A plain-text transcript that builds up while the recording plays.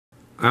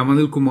I'm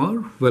Anil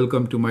Kumar.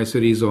 Welcome to my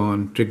series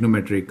on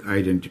trigonometric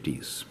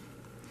identities.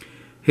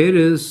 Here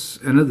is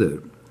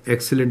another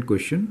excellent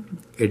question.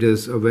 It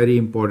is a very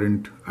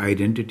important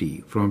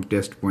identity from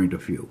test point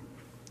of view.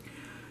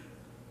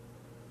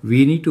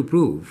 We need to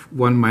prove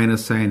 1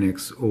 minus sin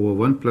x over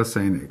 1 plus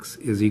sin x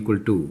is equal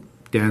to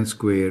tan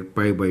square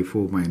pi by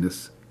 4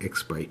 minus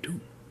x by 2.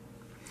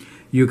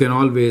 You can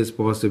always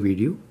pause the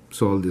video,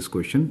 solve this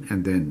question,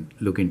 and then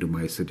look into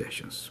my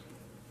suggestions.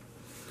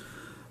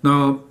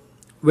 Now,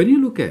 when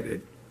you look at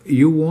it,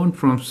 you want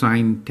from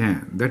sine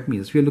tan. That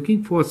means we are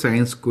looking for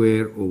sine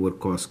square over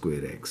cos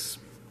square x.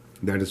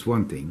 That is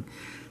one thing.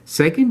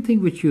 Second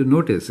thing which you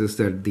notice is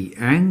that the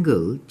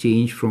angle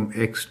changed from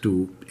x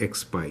to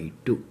x by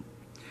 2.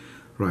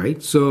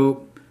 Right?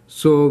 So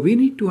we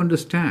need to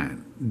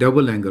understand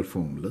double angle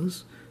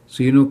formulas.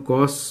 So you know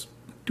cos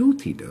 2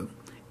 theta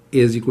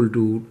is equal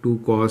to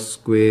 2 cos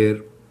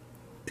square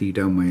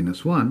theta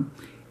minus 1.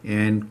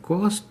 And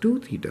cos 2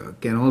 theta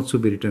can also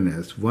be written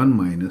as 1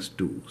 minus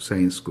 2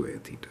 sine square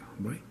theta,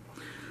 right?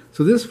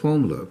 So this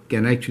formula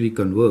can actually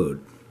convert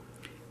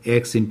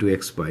x into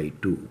x by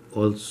 2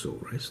 also,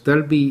 right? So that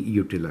will be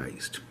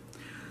utilized.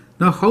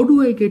 Now, how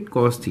do I get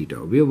cos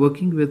theta? We are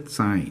working with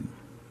sine.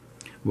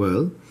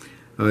 Well,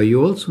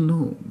 you also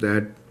know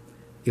that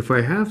if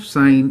I have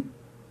sine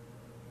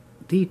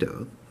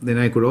theta, then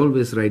I could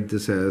always write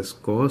this as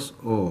cos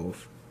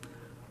of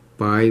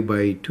pi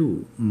by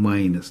 2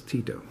 minus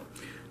theta.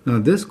 Now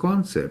this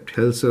concept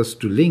helps us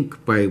to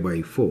link pi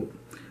by 4,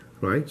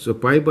 right? So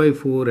pi by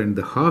 4 and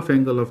the half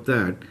angle of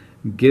that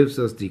gives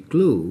us the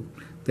clue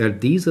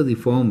that these are the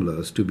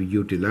formulas to be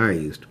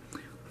utilized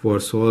for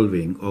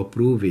solving or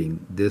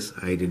proving this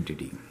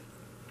identity.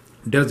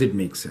 Does it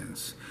make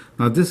sense?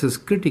 Now this is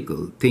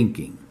critical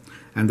thinking,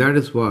 and that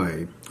is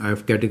why I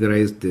have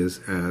categorized this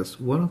as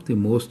one of the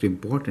most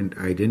important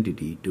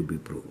identity to be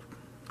proved.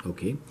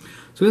 Okay,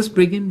 so let's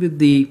begin with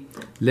the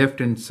left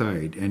hand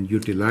side and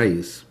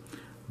utilize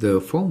the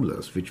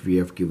formulas which we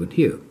have given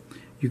here.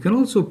 You can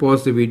also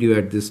pause the video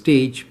at this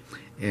stage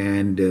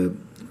and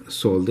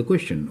solve the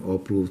question or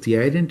prove the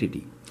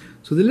identity.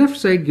 So the left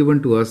side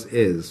given to us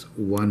is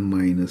 1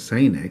 minus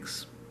sin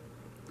x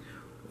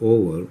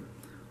over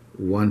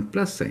 1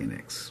 plus sin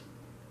x.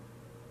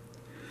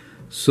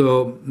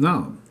 So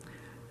now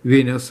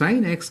we know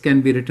sin x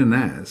can be written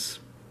as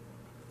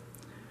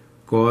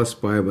cos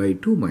pi by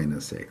 2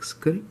 minus x,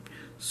 correct?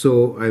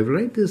 So I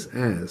write this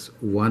as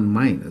 1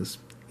 minus.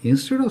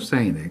 Instead of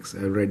sin x,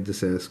 I write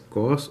this as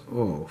cos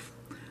of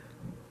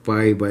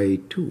pi by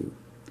 2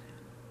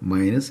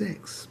 minus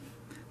x.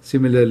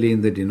 Similarly,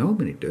 in the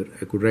denominator,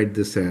 I could write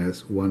this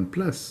as 1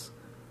 plus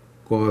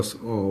cos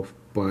of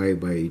pi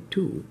by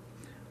 2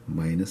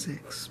 minus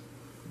x.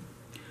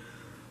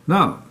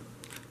 Now,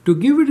 to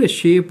give it a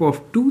shape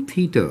of 2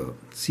 theta,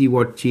 see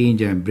what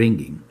change I am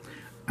bringing.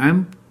 I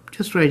am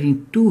just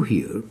writing 2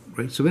 here,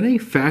 right? So when I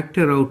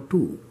factor out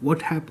 2,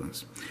 what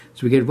happens?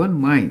 So we get 1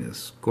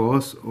 minus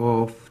cos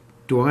of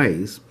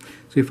twice.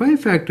 So if I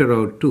factor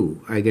out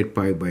 2, I get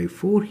pi by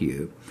 4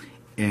 here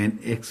and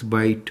x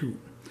by 2.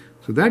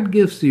 So that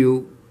gives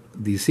you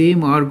the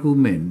same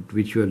argument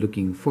which you are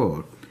looking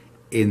for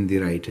in the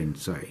right hand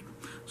side.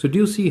 So do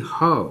you see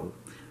how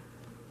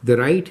the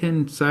right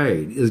hand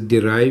side is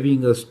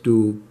deriving us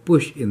to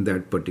push in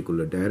that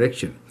particular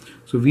direction?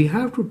 So we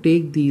have to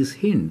take these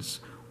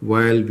hints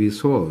while we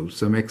solve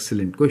some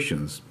excellent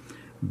questions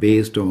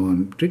based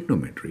on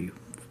trigonometry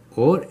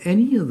or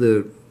any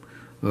other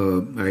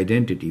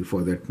identity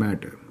for that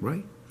matter,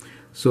 right?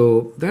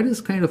 So that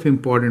is kind of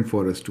important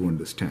for us to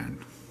understand.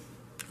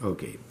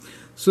 Okay,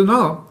 so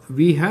now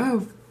we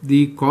have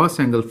the cos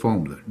angle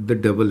formula, the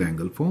double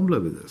angle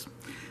formula with us.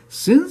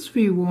 Since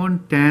we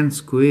want tan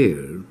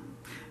square,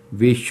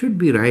 we should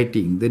be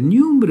writing the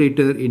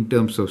numerator in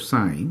terms of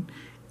sine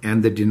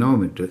and the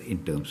denominator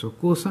in terms of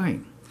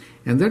cosine.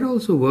 And that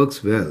also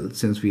works well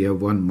since we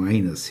have 1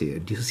 minus here.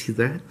 Do you see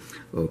that?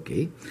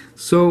 Okay.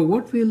 So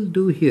what we'll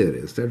do here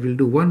is that we'll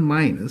do 1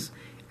 minus,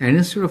 and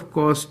instead of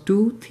cos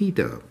 2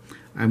 theta,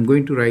 I'm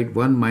going to write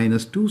 1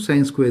 minus 2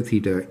 sine square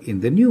theta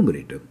in the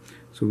numerator.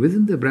 So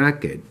within the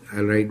bracket,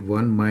 I'll write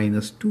 1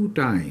 minus 2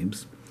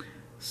 times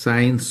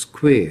sine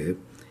square,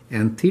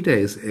 and theta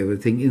is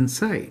everything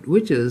inside,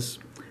 which is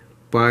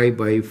pi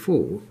by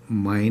 4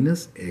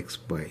 minus x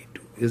by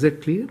 2. Is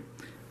that clear?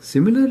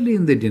 Similarly,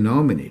 in the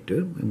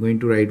denominator, I'm going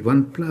to write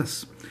 1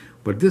 plus,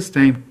 but this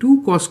time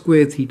 2 cos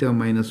square theta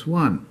minus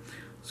 1.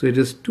 So it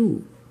is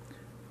 2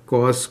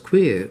 cos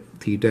square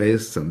theta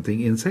is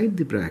something inside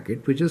the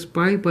bracket, which is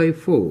pi by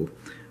 4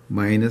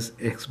 minus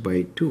x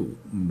by 2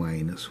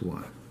 minus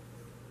 1.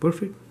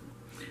 Perfect.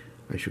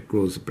 I should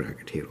close the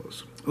bracket here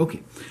also.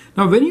 Okay.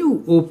 Now, when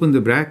you open the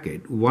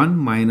bracket, 1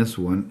 minus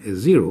 1 is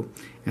 0,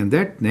 and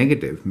that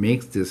negative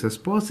makes this as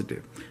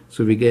positive.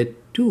 So we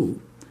get 2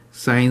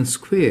 sine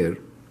square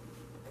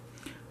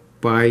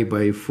pi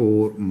by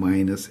 4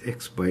 minus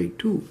x by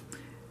 2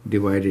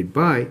 divided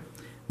by,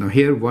 now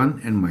here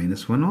 1 and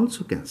minus 1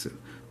 also cancel,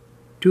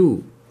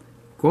 2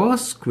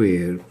 cos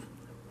square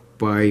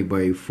pi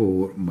by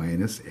 4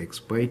 minus x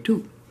by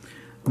 2.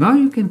 Now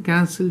you can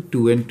cancel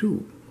 2 and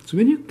 2. So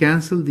when you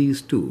cancel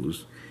these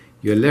 2's,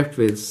 you're left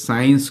with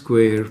sine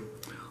square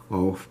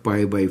of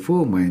pi by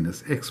 4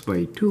 minus x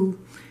by 2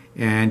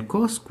 and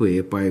cos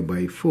square pi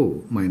by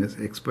 4 minus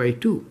x by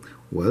 2.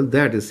 Well,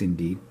 that is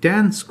indeed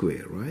tan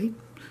square, right?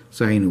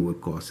 Sine over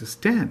cos is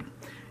tan.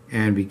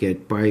 And we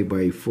get pi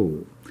by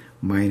 4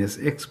 minus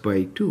x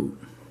by 2,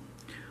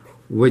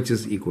 which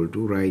is equal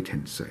to right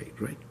hand side,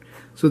 right?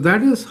 So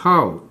that is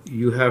how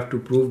you have to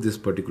prove this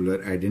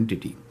particular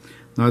identity.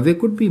 Now there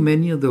could be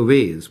many other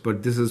ways,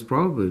 but this is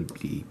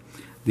probably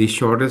the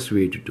shortest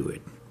way to do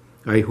it.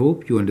 I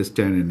hope you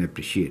understand and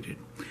appreciate it.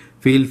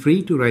 Feel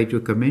free to write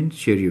your comments,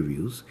 share your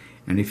views,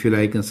 and if you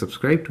like and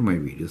subscribe to my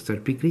videos,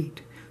 that'd be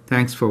great.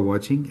 Thanks for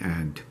watching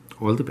and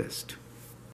all the best.